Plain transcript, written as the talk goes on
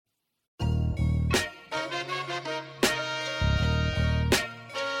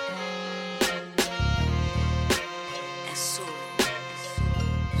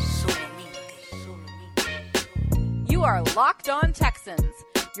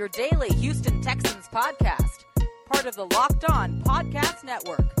your daily Houston Texans podcast, part of the Locked On Podcast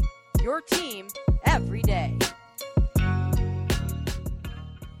Network, your team every day.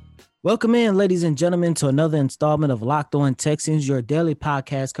 Welcome in, ladies and gentlemen, to another installment of Locked On Texans, your daily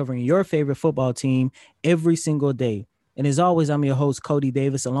podcast covering your favorite football team every single day. And as always, I'm your host, Cody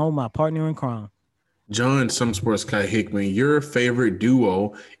Davis, along with my partner in crime, John Some Sports Guy Hickman, your favorite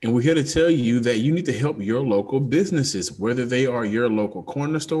duo, and we're here to tell you that you need to help your local businesses, whether they are your local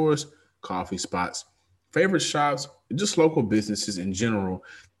corner stores, coffee spots, favorite shops, just local businesses in general.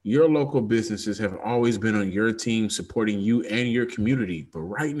 Your local businesses have always been on your team supporting you and your community. But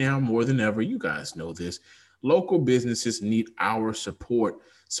right now, more than ever, you guys know this, local businesses need our support.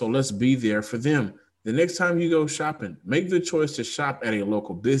 So let's be there for them. The next time you go shopping, make the choice to shop at a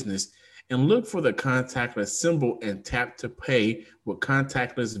local business and look for the contactless symbol and tap to pay with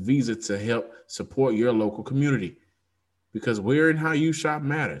contactless Visa to help support your local community. Because where and how you shop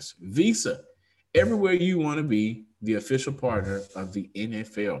matters. Visa, everywhere you want to be, the official partner of the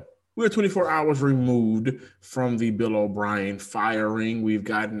NFL. We're 24 hours removed from the Bill O'Brien firing. We've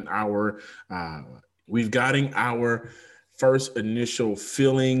gotten our first initial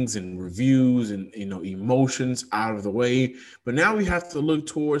feelings and reviews and emotions out of the way. But now we have to look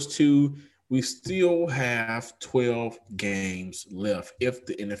towards we still have 12 games left if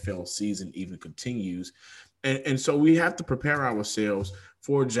the NFL season even continues. And so we have to prepare ourselves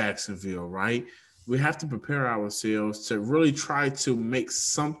for Jacksonville, right? We have to prepare ourselves to really try to make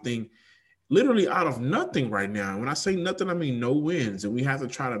something literally out of nothing right now. When I say nothing, I mean no wins. And we have to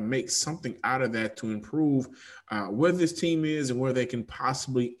try to make something out of that to improve where this team is and where they can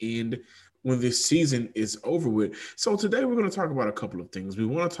possibly end when this season is over with. So today we're going to talk about a couple of things. We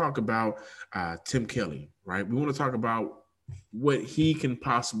want to talk about Tim Kelly, right? We want to talk about what he can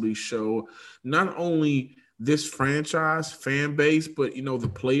possibly show, not only this franchise fan base, but,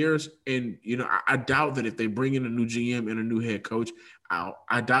 the players. And, I doubt that if they bring in a new GM and a new head coach,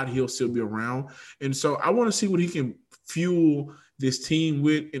 I doubt he'll still be around. And so I want to see what he can fuel this team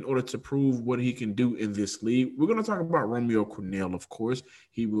with in order to prove what he can do in this league. We're going to talk about Romeo Crennel, of course.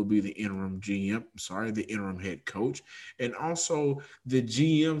 He will be the interim the interim head coach, and also the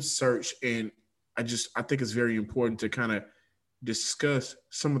GM search. And I think it's very important to kind of discuss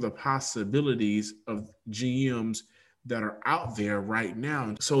some of the possibilities of GMs that are out there right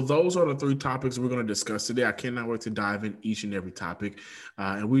now. So those are the three topics we're going to discuss today. I cannot wait to dive in each and every topic.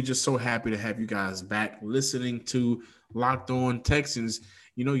 And we're just so happy to have you guys back listening to Locked On Texans,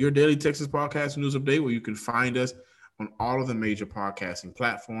 your daily Texans podcast news update, where you can find us on all of the major podcasting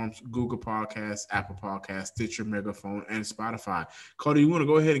platforms: Google Podcasts, Apple Podcasts, Stitcher, Megaphone, and Spotify. Cody, you want to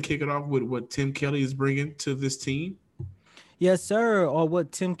go ahead and kick it off with what Tim Kelly is bringing to this team? Yes, sir. Or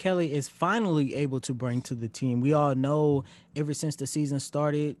what Tim Kelly is finally able to bring to the team. We all know ever since the season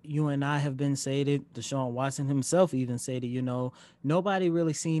started, you and I have been saying it. Deshaun Watson himself even said it, nobody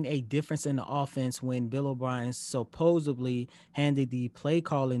really seen a difference in the offense when Bill O'Brien supposedly handed the play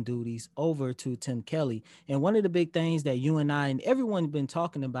calling duties over to Tim Kelly. And one of the big things that you and I and everyone been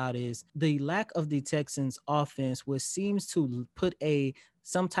talking about is the lack of the Texans offense, which seems to put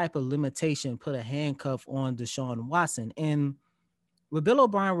some type of limitation, put a handcuff on Deshaun Watson. And with Bill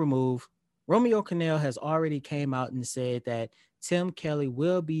O'Brien removed, Romeo Crennel has already came out and said that Tim Kelly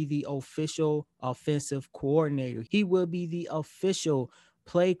will be the official offensive coordinator. He will be the official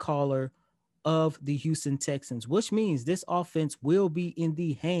play caller of the Houston Texans, which means this offense will be in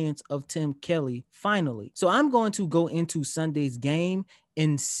the hands of Tim Kelly finally. So I'm going to go into Sunday's game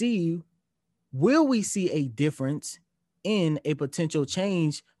and see, will we see a difference in a potential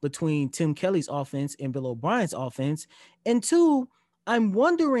change between Tim Kelly's offense and Bill O'Brien's offense? And two, I'm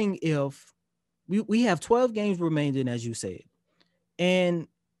wondering if we have 12 games remaining, as you said. And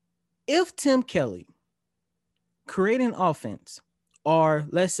if Tim Kelly create an offense, or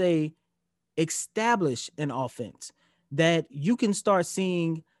let's say establish an offense that you can start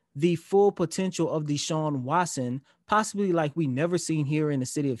seeing the full potential of Deshaun Watson, possibly like we never seen here in the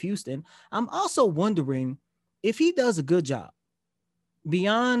city of Houston, I'm also wondering if he does a good job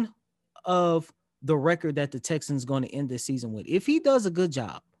beyond of the record that the Texans going to end this season with. If he does a good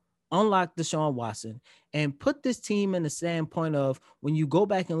job, unlock Deshaun Watson and put this team in the standpoint of when you go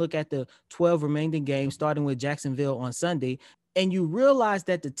back and look at the 12 remaining games, starting with Jacksonville on Sunday, and you realize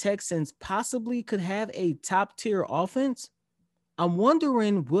that the Texans possibly could have a top tier offense, I'm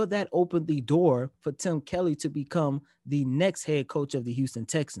wondering, will that open the door for Tim Kelly to become the next head coach of the Houston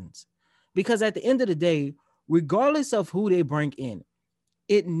Texans? Because at the end of the day, regardless of who they bring in,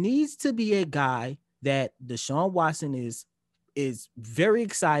 it needs to be a guy that Deshaun Watson is very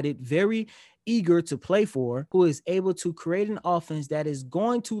excited, very eager to play for, who is able to create an offense that is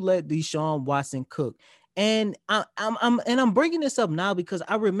going to let Deshaun Watson cook. And I'm bringing this up now because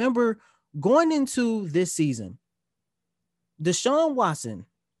I remember going into this season, Deshaun Watson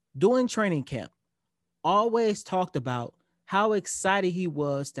during training camp always talked about how excited he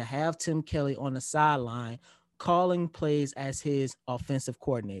was to have Tim Kelly on the sideline calling plays as his offensive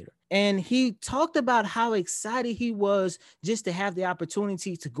coordinator. And he talked about how excited he was just to have the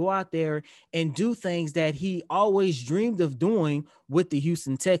opportunity to go out there and do things that he always dreamed of doing with the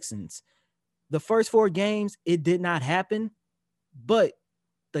Houston Texans. The first 4 games, it did not happen, but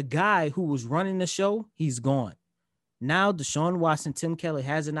the guy who was running the show, he's gone. Now Deshaun Watson, Tim Kelly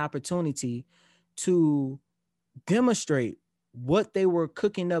has an opportunity to demonstrate what they were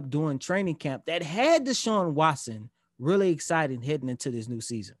cooking up during training camp that had Deshaun Watson really excited heading into this new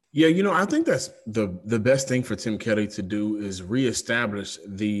season. Yeah, I think that's the best thing for Tim Kelly to do is reestablish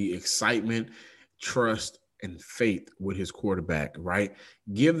the excitement, trust, and faith with his quarterback, right?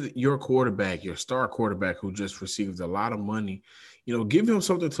 Give your quarterback, your star quarterback who just received a lot of money, give him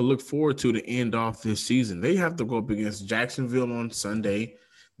something to look forward to end off this season. They have to go up against Jacksonville on Sunday.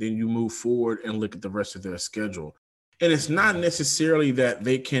 Then you move forward and look at the rest of their schedule. And it's not necessarily that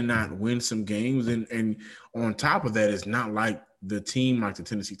they cannot win some games. And on top of that, it's not like the team like the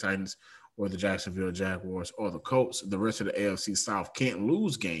Tennessee Titans or the Jacksonville Jaguars or the Colts, the rest of the AFC South can't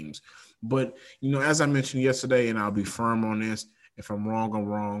lose games. But, as I mentioned yesterday, and I'll be firm on this, if I'm wrong, I'm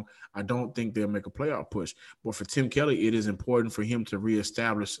wrong. I don't think they'll make a playoff push. But for Tim Kelly, it is important for him to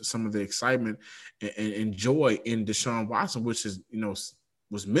reestablish some of the excitement and joy in Deshaun Watson, which is,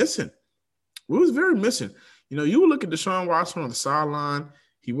 was missing. It was very missing. You would look at Deshaun Watson on the sideline.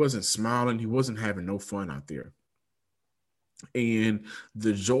 He wasn't smiling. He wasn't having no fun out there. And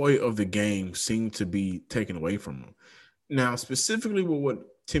the joy of the game seemed to be taken away from him. Now, specifically with what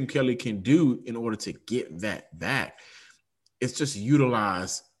Tim Kelly can do in order to get that back, it's just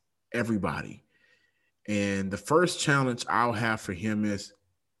utilize everybody. And the first challenge I'll have for him is,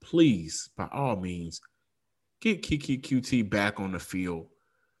 please, by all means, get Keke Coutee back on the field,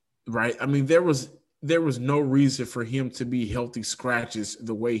 right? I mean, there was no reason for him to be healthy scratches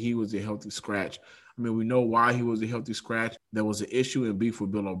the way he was a healthy scratch. I mean, we know why he was a healthy scratch. There was an issue in beef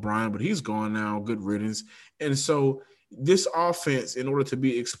with Bill O'Brien, but he's gone now, good riddance. And so this offense, in order to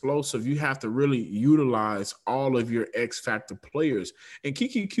be explosive, you have to really utilize all of your X-factor players. And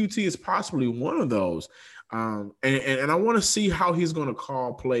Keke Coutee is possibly one of those. And I want to see how he's going to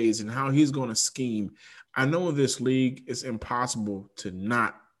call plays and how he's going to scheme. I know in this league, it's impossible to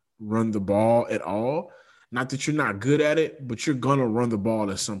not run the ball at all. Not that you're not good at it, but you're going to run the ball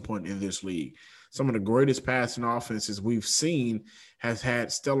at some point in this league. Some of the greatest passing offenses we've seen has had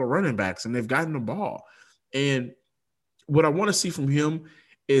stellar running backs, and they've gotten the ball. And what I want to see from him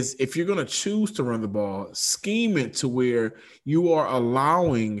is if you're going to choose to run the ball, scheme it to where you are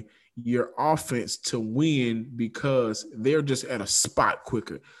allowing your offense to win because they're just at a spot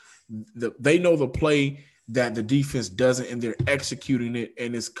quicker. They know the play that the defense doesn't, and they're executing it,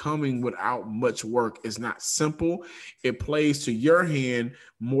 and it's coming without much work. It's not simple. It plays to your hand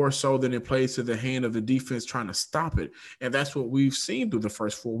more so than it plays to the hand of the defense trying to stop it. And that's what we've seen through the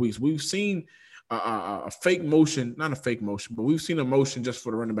first 4 weeks. We've seen a fake motion, not a fake motion, but we've seen a motion just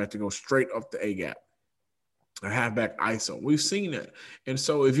for the running back to go straight up the A-gap, a halfback ISO. We've seen that. And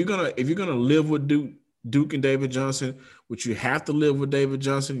so if you're gonna live with Duke and David Johnson, which you have to live with David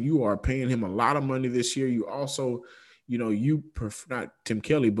Johnson, you are paying him a lot of money this year. You also, not Tim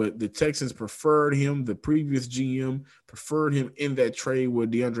Kelly, but the Texans preferred him. The previous GM preferred him in that trade with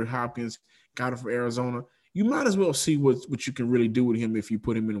DeAndre Hopkins, got him from Arizona. You might as well see what you can really do with him if you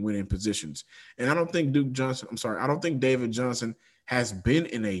put him in winning positions. And I don't think I don't think David Johnson has been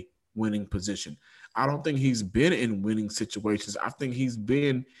in a winning position. I don't think he's been in winning situations. I think he's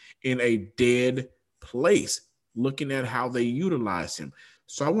been in a dead place looking at how they utilize him.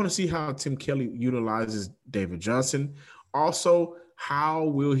 So I want to see how Tim Kelly utilizes David Johnson. Also, how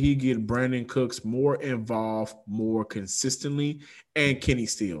will he get Brandon Cooks more involved, more consistently, and Kenny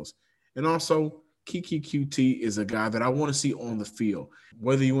Stills? And also, Keke Coutee is a guy that I want to see on the field.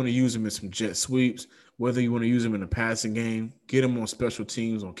 Whether you want to use him in some jet sweeps, whether you want to use him in a passing game, get him on special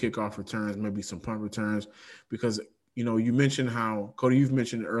teams, on kickoff returns, maybe some punt returns. Because, you mentioned how, Cody, you've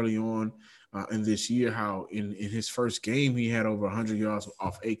mentioned early on in this year how in his first game he had over 100 yards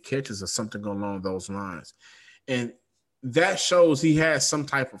off 8 catches or something along those lines. And that shows he has some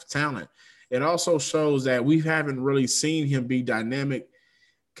type of talent. It also shows that we haven't really seen him be dynamic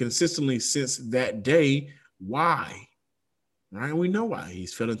consistently since that day. Why? Right? We know why.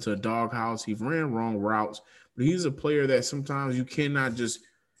 He's fell into a doghouse. He ran wrong routes, but he's a player that sometimes you cannot just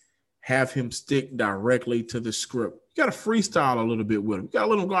have him stick directly to the script. You got to freestyle a little bit with him. You got to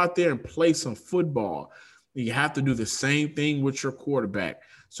let him go out there and play some football. You have to do the same thing with your quarterback.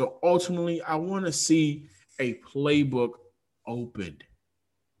 So ultimately, I want to see a playbook opened.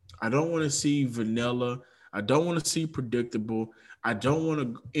 I don't want to see vanilla. I don't want to see predictable. I don't want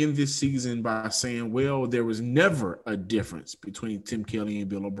to end this season by saying, well, there was never a difference between Tim Kelly and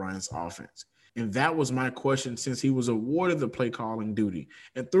Bill O'Brien's offense. And that was my question since he was awarded the play calling duty.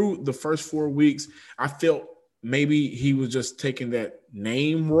 And through the first 4 weeks, I felt maybe he was just taking that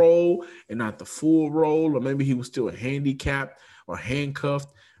name role and not the full role, or maybe he was still handicapped or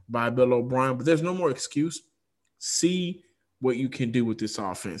handcuffed by Bill O'Brien. But there's no more excuse. See what you can do with this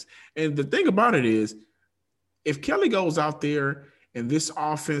offense. And the thing about it is, if Kelly goes out there and this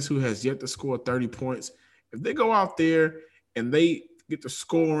offense, who has yet to score 30 points, if they go out there and they get the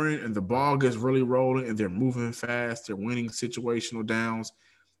scoring and the ball gets really rolling and they're moving fast, they're winning situational downs,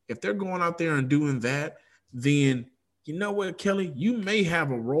 if they're going out there and doing that, then you know what, Kelly, you may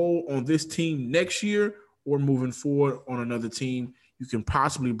have a role on this team next year or moving forward on another team. You can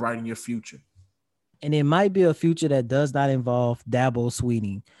possibly brighten your future. And it might be a future that does not involve Dabo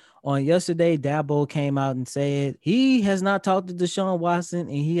Swinney. On yesterday, Dabo came out and said he has not talked to Deshaun Watson and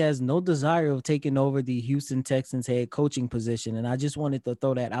he has no desire of taking over the Houston Texans head coaching position. And I just wanted to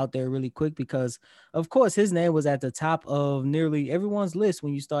throw that out there really quick because, of course, his name was at the top of nearly everyone's list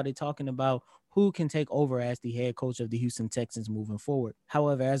when you started talking about who can take over as the head coach of the Houston Texans moving forward.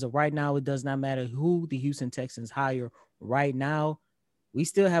 However, as of right now, it does not matter who the Houston Texans hire right now. We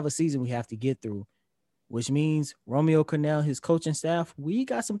still have a season we have to get through, which means Romeo Crennel, his coaching staff, we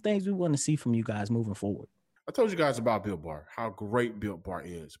got some things we want to see from you guys moving forward. I told you guys about Built Bar, how great Built Bar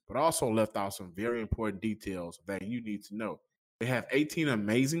is, but I also left out some very important details that you need to know. They have 18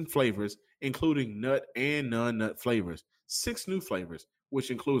 amazing flavors, including nut and non-nut flavors, 6 new flavors, which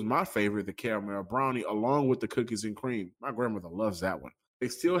includes my favorite, the caramel brownie, along with the cookies and cream. My grandmother loves that one. They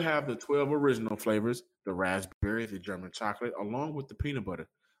still have the 12 original flavors, the raspberry, the German chocolate, along with the peanut butter.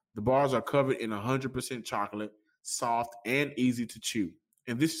 The bars are covered in 100% chocolate, soft, and easy to chew.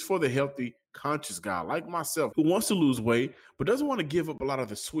 And this is for the healthy, conscious guy like myself who wants to lose weight but doesn't want to give up a lot of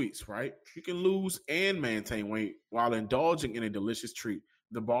the sweets, right? You can lose and maintain weight while indulging in a delicious treat.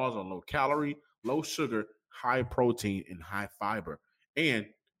 The bars are low calorie, low sugar, high protein, and high fiber, and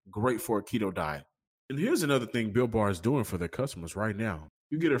great for a keto diet. And here's another thing Built Bar is doing for their customers right now.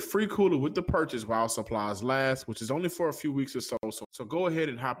 You get a free cooler with the purchase while supplies last, which is only for a few weeks or so. So go ahead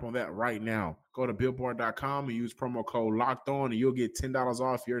and hop on that right now. Go to BuiltBar.com and use promo code LOCKEDON and you'll get $10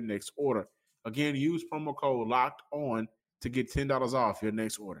 off your next order. Again, use promo code LOCKEDON to get $10 off your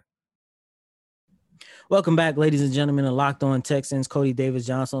next order. Welcome back, ladies and gentlemen, to Locked On Texans. Cody Davis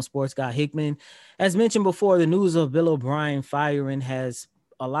Johnson, Sports Guy Hickman. As mentioned before, the news of Bill O'Brien firing has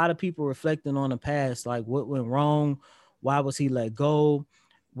a lot of people reflecting on the past, like what went wrong, why was he let go?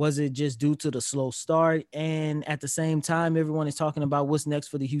 Was it just due to the slow start? And at the same time, everyone is talking about what's next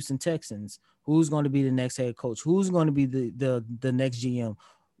for the Houston Texans. Who's going to be the next head coach? Who's going to be the next GM?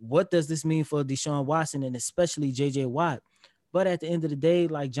 What does this mean for Deshaun Watson and especially J.J. Watt? But at the end of the day,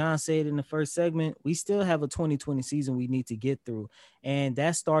 like John said in the first segment, we still have a 2020 season we need to get through. And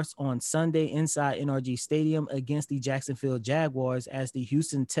that starts on Sunday inside NRG Stadium against the Jacksonville Jaguars as the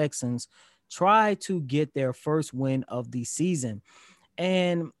Houston Texans try to get their first win of the season.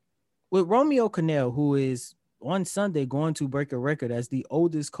 And with Romeo Crennel, who is on Sunday going to break a record as the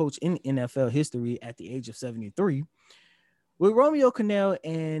oldest coach in NFL history at the age of 73, with Romeo Crennel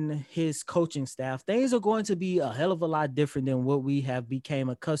and his coaching staff, things are going to be a hell of a lot different than what we have become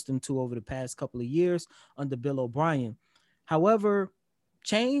accustomed to over the past couple of years under Bill O'Brien. However,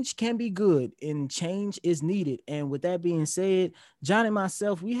 change can be good and change is needed. And with that being said, John and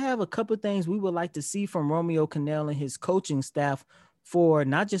myself, we have a couple of things we would like to see from Romeo Crennel and his coaching staff for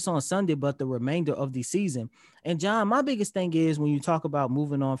not just on Sunday, but the remainder of the season. And John, my biggest thing is when you talk about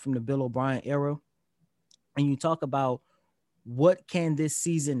moving on from the Bill O'Brien era and you talk about what can this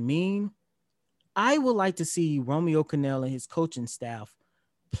season mean, I would like to see Romeo Crennel and his coaching staff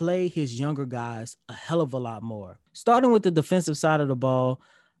play his younger guys a hell of a lot more. Starting with the defensive side of the ball,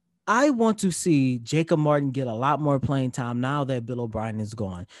 I want to see Jacob Martin get a lot more playing time now that Bill O'Brien is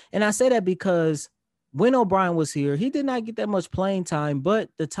gone. And I say that because when O'Brien was here, he did not get that much playing time, but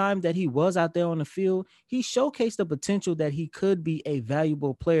the time that he was out there on the field, he showcased the potential that he could be a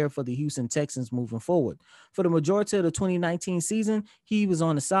valuable player for the Houston Texans moving forward. For the majority of the 2019 season, he was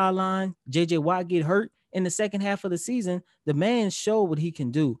on the sideline. J.J. Watt get hurt. In the second half of the season, the man showed what he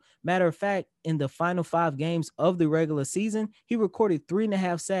can do. Matter of fact, in the final 5 games of the regular season, he recorded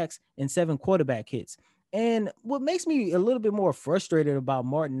 3.5 sacks and 7 quarterback hits. And what makes me a little bit more frustrated about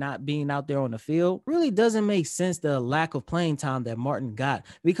Martin not being out there on the field really doesn't make sense, the lack of playing time that Martin got.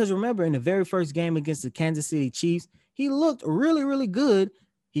 Because remember, in the very first game against the Kansas City Chiefs, he looked really, really good.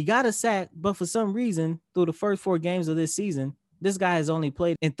 He got a sack, but for some reason, through the first 4 games of this season, this guy has only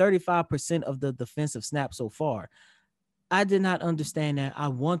played in 35% of the defensive snaps so far. I did not understand that. I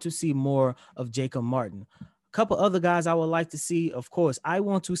want to see more of Jacob Martin. A couple other guys I would like to see, of course, I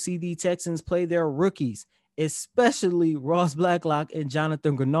want to see the Texans play their rookies, especially Ross Blacklock and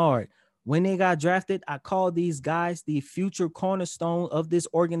Jonathan Grenard. When they got drafted, I called these guys the future cornerstone of this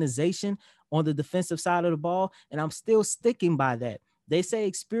organization on the defensive side of the ball, and I'm still sticking by that. They say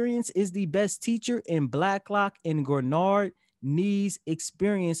experience is the best teacher, and Blacklock and Grenard needs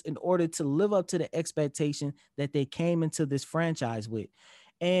experience in order to live up to the expectation that they came into this franchise with.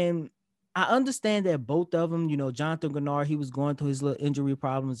 And I understand that both of them, Jonathan Grenard, he was going through his little injury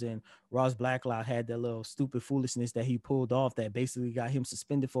problems, and Ross Blacklock had that little stupid foolishness that he pulled off that basically got him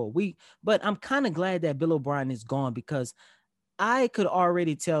suspended for a week. But I'm kind of glad that Bill O'Brien is gone, because I could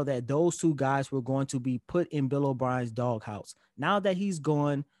already tell that those 2 guys were going to be put in Bill O'Brien's doghouse. Now that he's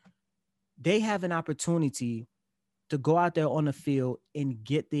gone, they have an opportunity to go out there on the field and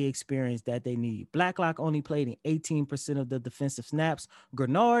get the experience that they need. Blacklock only played in 18% of the defensive snaps.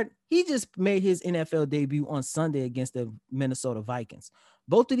 Grenard, he just made his NFL debut on Sunday against the Minnesota Vikings.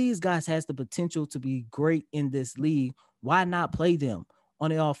 Both of these guys has the potential to be great in this league. Why not play them?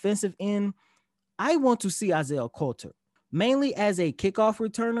 On the offensive end, I want to see Isaiah Coulter, mainly as a kickoff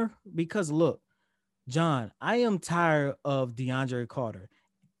returner, because look, John, I am tired of DeAndre Carter.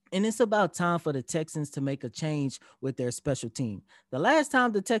 And it's about time for the Texans to make a change with their special team. The last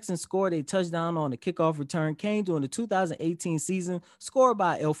time the Texans scored a touchdown on a kickoff return came during the 2018 season, scored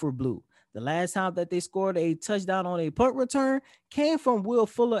by Alfred Blue. The last time that they scored a touchdown on a punt return came from Will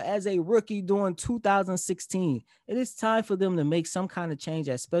Fuller as a rookie during 2016. It is time for them to make some kind of change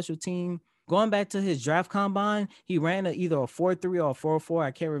at special team. Going back to his draft combine, he ran either a 4.3 or a 4.4.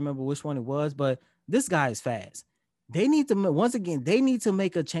 I can't remember which one it was, but this guy is fast. They need to, once again, they need to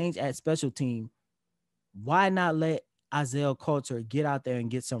make a change at special team. Why not let Isaiah Coulter get out there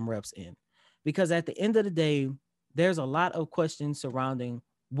and get some reps in? Because at the end of the day, there's a lot of questions surrounding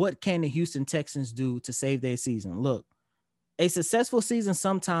what can the Houston Texans do to save their season. Look, a successful season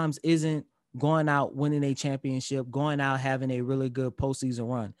sometimes isn't going out winning a championship, going out having a really good postseason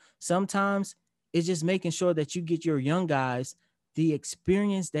run. Sometimes it's just making sure that you get your young guys the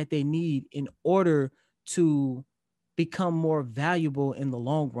experience that they need in order to become more valuable in the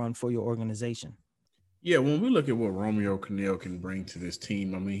long run for your organization. Yeah, when we look at what Romeo Crennel can bring to this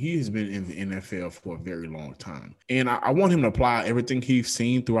team, I mean, he has been in the NFL for a very long time. And I want him to apply everything he's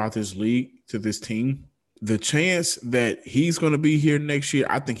seen throughout this league to this team. The chance that he's going to be here next year,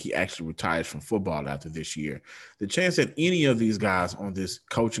 I think he actually retires from football after this year. The chance that any of these guys on this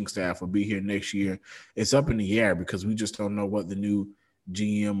coaching staff will be here next year is up in the air, because we just don't know what the new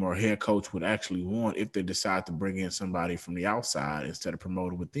GM or head coach would actually want if they decide to bring in somebody from the outside instead of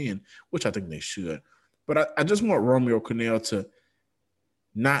promoting within, which I think they should. But I just want Romeo Crennel to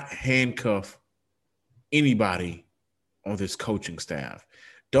not handcuff anybody on this coaching staff.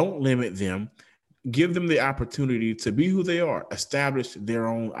 Don't limit them. Give them the opportunity to be who they are, establish their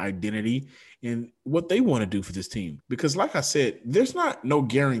own identity and what they want to do for this team. Because like I said, there's no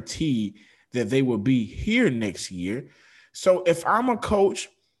guarantee that they will be here next year. So if I'm a coach,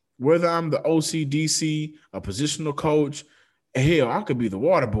 whether I'm the OCDC, a positional coach, hell, I could be the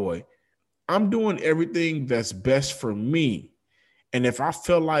water boy. I'm doing everything that's best for me. And if I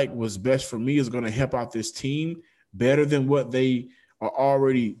feel like what's best for me is going to help out this team better than what they are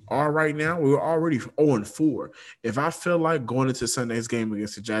right now, we're already 0-4. If I feel like going into Sunday's game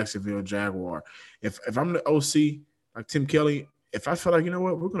against the Jacksonville Jaguar, if I'm the OC, like Tim Kelly, if I feel like, you know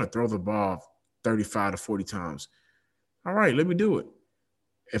what, we're going to throw the ball 35 to 40 times. All right, let me do it.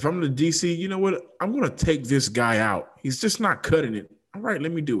 If I'm the DC, you know what, I'm going to take this guy out. He's just not cutting it. All right,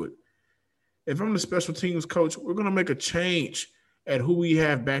 let me do it. If I'm the special teams coach, we're going to make a change at who we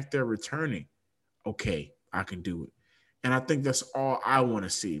have back there returning. Okay, I can do it. And I think that's all I want to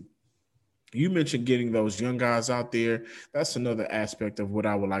see. You mentioned getting those young guys out there. That's another aspect of what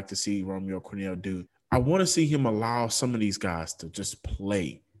I would like to see Romeo Crennel do. I want to see him allow some of these guys to just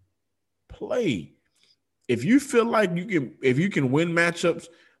play. Play. If you feel like if you can win matchups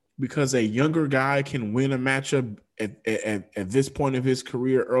because a younger guy can win a matchup at this point of his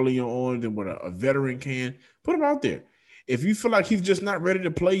career earlier on than what a veteran can, put him out there. If you feel like he's just not ready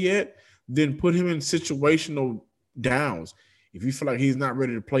to play yet, then put him in situational downs. If you feel like he's not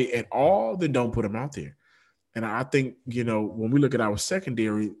ready to play at all, then don't put him out there. And I think, when we look at our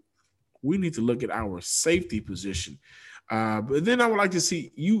secondary, we need to look at our safety position. But then I would like to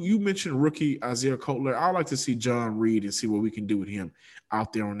see you mentioned rookie Isaiah Coutler. I would like to see John Reed and see what we can do with him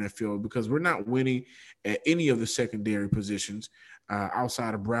out there on that field, because we're not winning at any of the secondary positions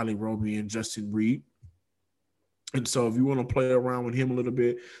outside of Bradley Roby and Justin Reed. And so if you want to play around with him a little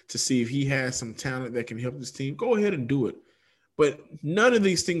bit to see if he has some talent that can help this team, go ahead and do it. But none of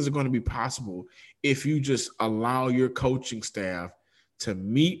these things are going to be possible if you just allow your coaching staff to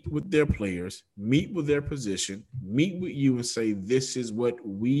meet with their players, meet with their position, meet with you and say, this is what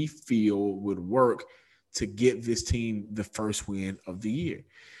we feel would work to get this team the first win of the year.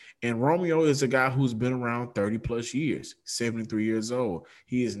 And Romeo is a guy who's been around 30 plus years, 73 years old.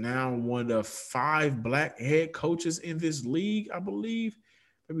 He is now one of 5 black head coaches in this league, I believe,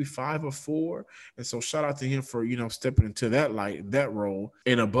 maybe 5 or 4. And so shout out to him for, stepping into that light, that role.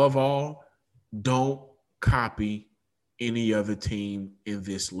 And above all, don't copy any other team in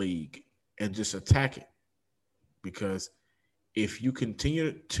this league and just attack it. Because if you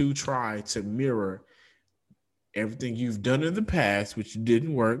continue to try to mirror everything you've done in the past, which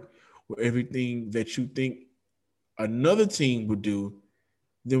didn't work, or everything that you think another team would do,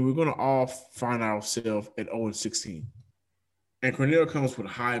 then we're going to all find ourselves at 0-16. And Cornell comes with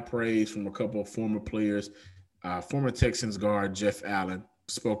high praise from a couple of former players. Former Texans guard Jeff Allen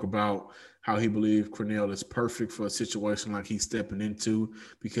spoke about how he believed Cornell is perfect for a situation like he's stepping into,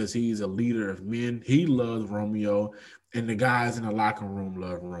 because he's a leader of men. He loves Romeo, and the guys in the locker room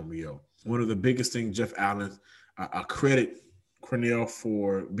love Romeo. One of the biggest things Jeff Allen credit Cornell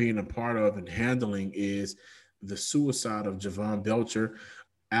for being a part of and handling is the suicide of Javon Belcher.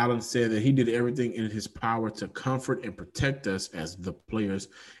 Allen said that he did everything in his power to comfort and protect us as the players.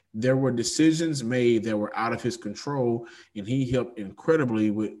 There were decisions made that were out of his control, and he helped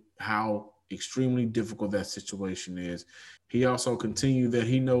incredibly with how extremely difficult that situation is. He also continued that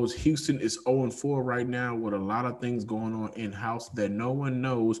he knows Houston is 0-4 right now with a lot of things going on in-house that no one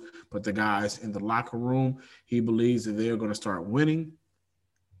knows but the guys in the locker room. He believes that they're going to start winning.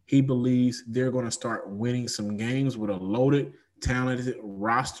 He believes they're going to start winning some games with a loaded, talented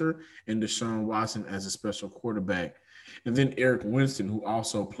roster and Deshaun Watson as a special quarterback. And then Eric Winston, who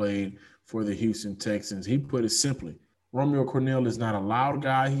also played for the Houston Texans, he put it simply: Romeo Cornell is not a loud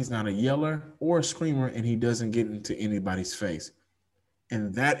guy. He's not a yeller or a screamer, and he doesn't get into anybody's face.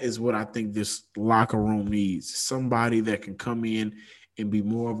 And that is what I think this locker room needs. Somebody that can come in and be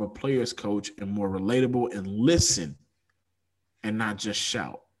more of a player's coach and more relatable and listen and not just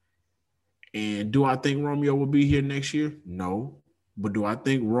shout. And do I think Romeo will be here next year? No. But do I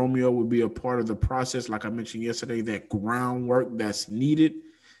think Romeo will be a part of the process, like I mentioned yesterday, that groundwork that's needed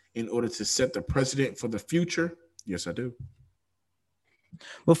in order to set the precedent for the future? Yes, I do.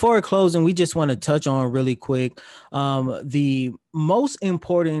 Before closing, we just want to touch on really quick the most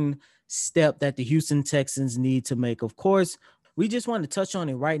important step that the Houston Texans need to make. Of course, we just want to touch on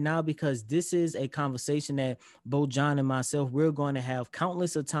it right now because this is a conversation that both John and myself, we're going to have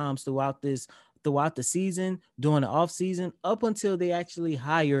countless of times throughout the season, during the offseason, up until they actually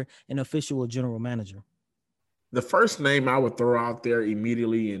hire an official general manager. The first name I would throw out there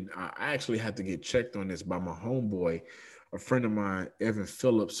immediately, and I actually had to get checked on this by my homeboy, a friend of mine, Evan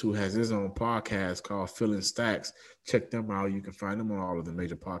Phillips, who has his own podcast called Filling Stacks. Check them out. You can find them on all of the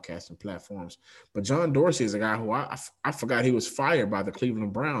major podcasting platforms. But John Dorsey is a guy who I forgot he was fired by the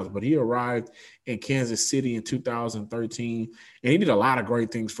Cleveland Browns, but he arrived in Kansas City in 2013, and he did a lot of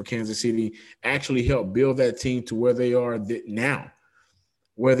great things for Kansas City, actually helped build that team to where they are now.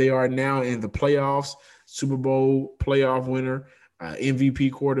 Where they are now in the playoffs, Super Bowl playoff winner,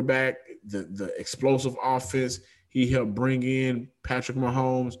 MVP quarterback, the explosive offense. He helped bring in Patrick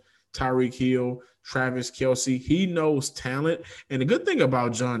Mahomes, Tyreek Hill, Travis Kelce. He knows talent. And the good thing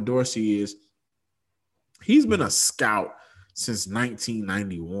about John Dorsey is he's been a scout since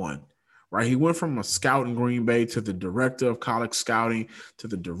 1991. Right, he went from a scout in Green Bay to the director of college scouting to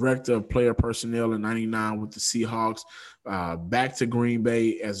the director of player personnel in 99 with the Seahawks, back to Green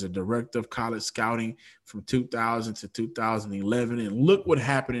Bay as a director of college scouting from 2000 to 2011. And look what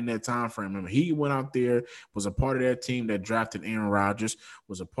happened in that time frame. I mean, he went out there, was a part of that team that drafted Aaron Rodgers,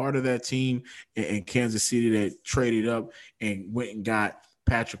 was a part of that team in Kansas City that traded up and went and got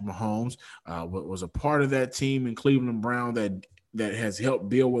Patrick Mahomes, was a part of that team in Cleveland Brown that has helped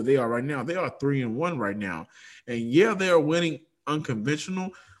build where they are right now. They are 3-1 right now. And yeah, they are winning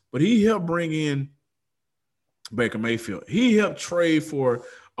unconventional, but he helped bring in Baker Mayfield. He helped trade for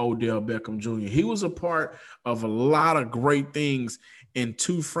Odell Beckham Jr. He was a part of a lot of great things in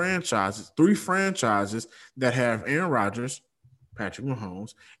 3 franchises that have Aaron Rodgers, Patrick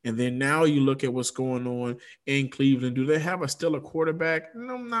Mahomes. And then now you look at what's going on in Cleveland. Do they have a stellar quarterback?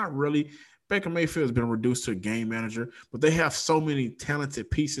 No, not really. Baker Mayfield has been reduced to a game manager, but they have so many talented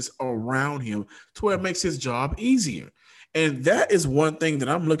pieces around him to where it makes his job easier. And that is one thing that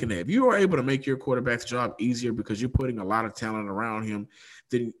I'm looking at. If you are able to make your quarterback's job easier because you're putting a lot of talent around him,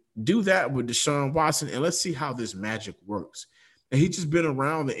 then do that with Deshaun Watson, and let's see how this magic works. And he's just been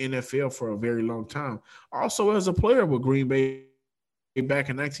around the NFL for a very long time. Also, as a player with Green Bay back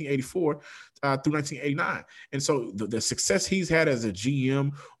in 1984 through 1989. And so the success he's had as a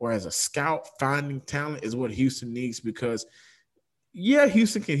GM or as a scout finding talent is what Houston needs, because, yeah,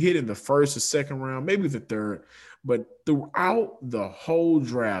 Houston can hit in the first or second round, maybe the third, but throughout the whole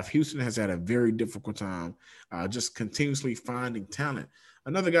draft, Houston has had a very difficult time just continuously finding talent.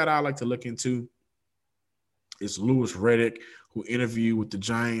 Another guy that I like to look into is Louis Riddick, who interviewed with the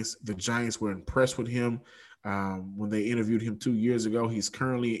Giants. The Giants were impressed with him when they interviewed him 2 years ago. He's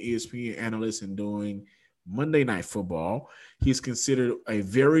currently an ESPN analyst and doing Monday Night Football. He's considered a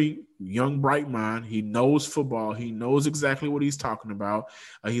very young, bright mind. He knows football. He knows exactly what he's talking about.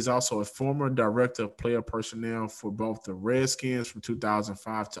 He's also a former director of player personnel for both the Redskins from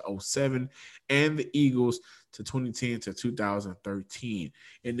 2005 to 2007 and the Eagles to 2010 to 2013.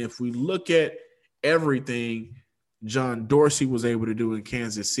 And if we look at everything John Dorsey was able to do in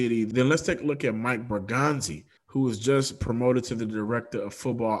Kansas City, then let's take a look at Mike Berganzi, who was just promoted to the director of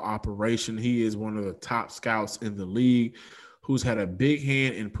football operation. He is one of the top scouts in the league, who's had a big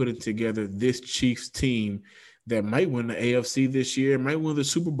hand in putting together this Chiefs team that might win the AFC this year, might win the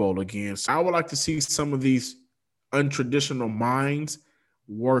Super Bowl again. So I would like to see some of these untraditional minds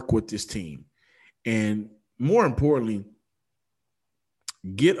work with this team. And more importantly,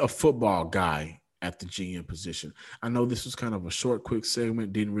 get a football guy at the GM position. I know this was kind of a short, quick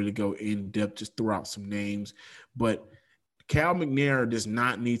segment, didn't really go in depth, just threw out some names, but Cal McNair does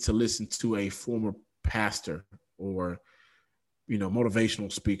not need to listen to a former pastor or,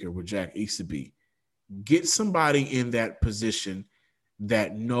 motivational speaker with Jack Easterby. Get somebody in that position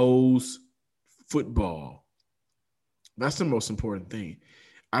that knows football. That's the most important thing.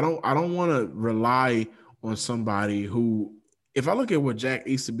 I don't want to rely on somebody who, if I look at what Jack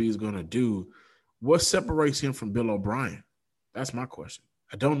Easterby is going to do, what separates him from Bill O'Brien? That's my question.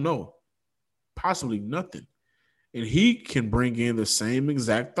 I don't know. Possibly nothing. And he can bring in the same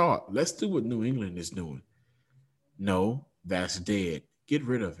exact thought. Let's do what New England is doing. No, that's dead. Get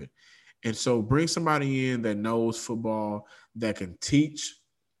rid of it. And so bring somebody in that knows football, that can teach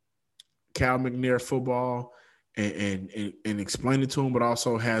Cal McNair football and explain it to him, but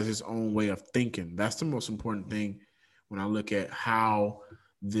also has his own way of thinking. That's the most important thing when I look at how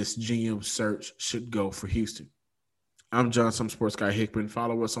this GM search should go for Houston. I'm John, some sports guy Hickman.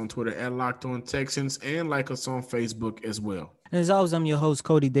 Follow us on Twitter at Locked On Texans and like us on Facebook as well. And as always, I'm your host,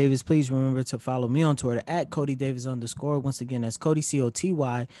 Cody Davis. Please remember to follow me on Twitter at Cody Davis _. Once again, that's Cody, COTY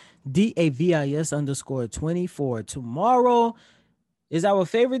DAVIS _24. Tomorrow is our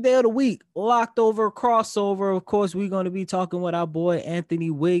favorite day of the week, Locked Over crossover. Of course, we're going to be talking with our boy Anthony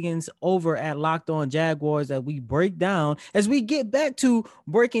Wiggins over at Locked On Jaguars that we break down as we get back to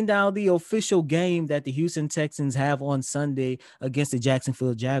breaking down the official game that the Houston Texans have on Sunday against the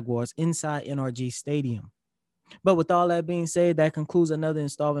Jacksonville Jaguars inside NRG Stadium. But with all that being said, that concludes another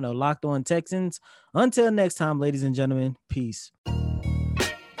installment of Locked On Texans. Until next time, ladies and gentlemen, peace.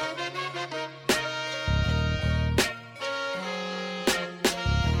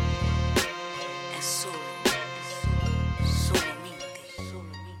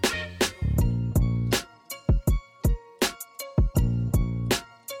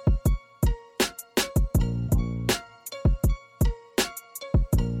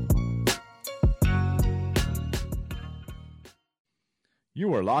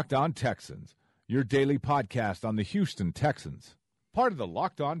 You are Locked On Texans, your daily podcast on the Houston Texans. Part of the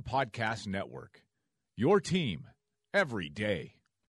Locked On Podcast Network, your team every day.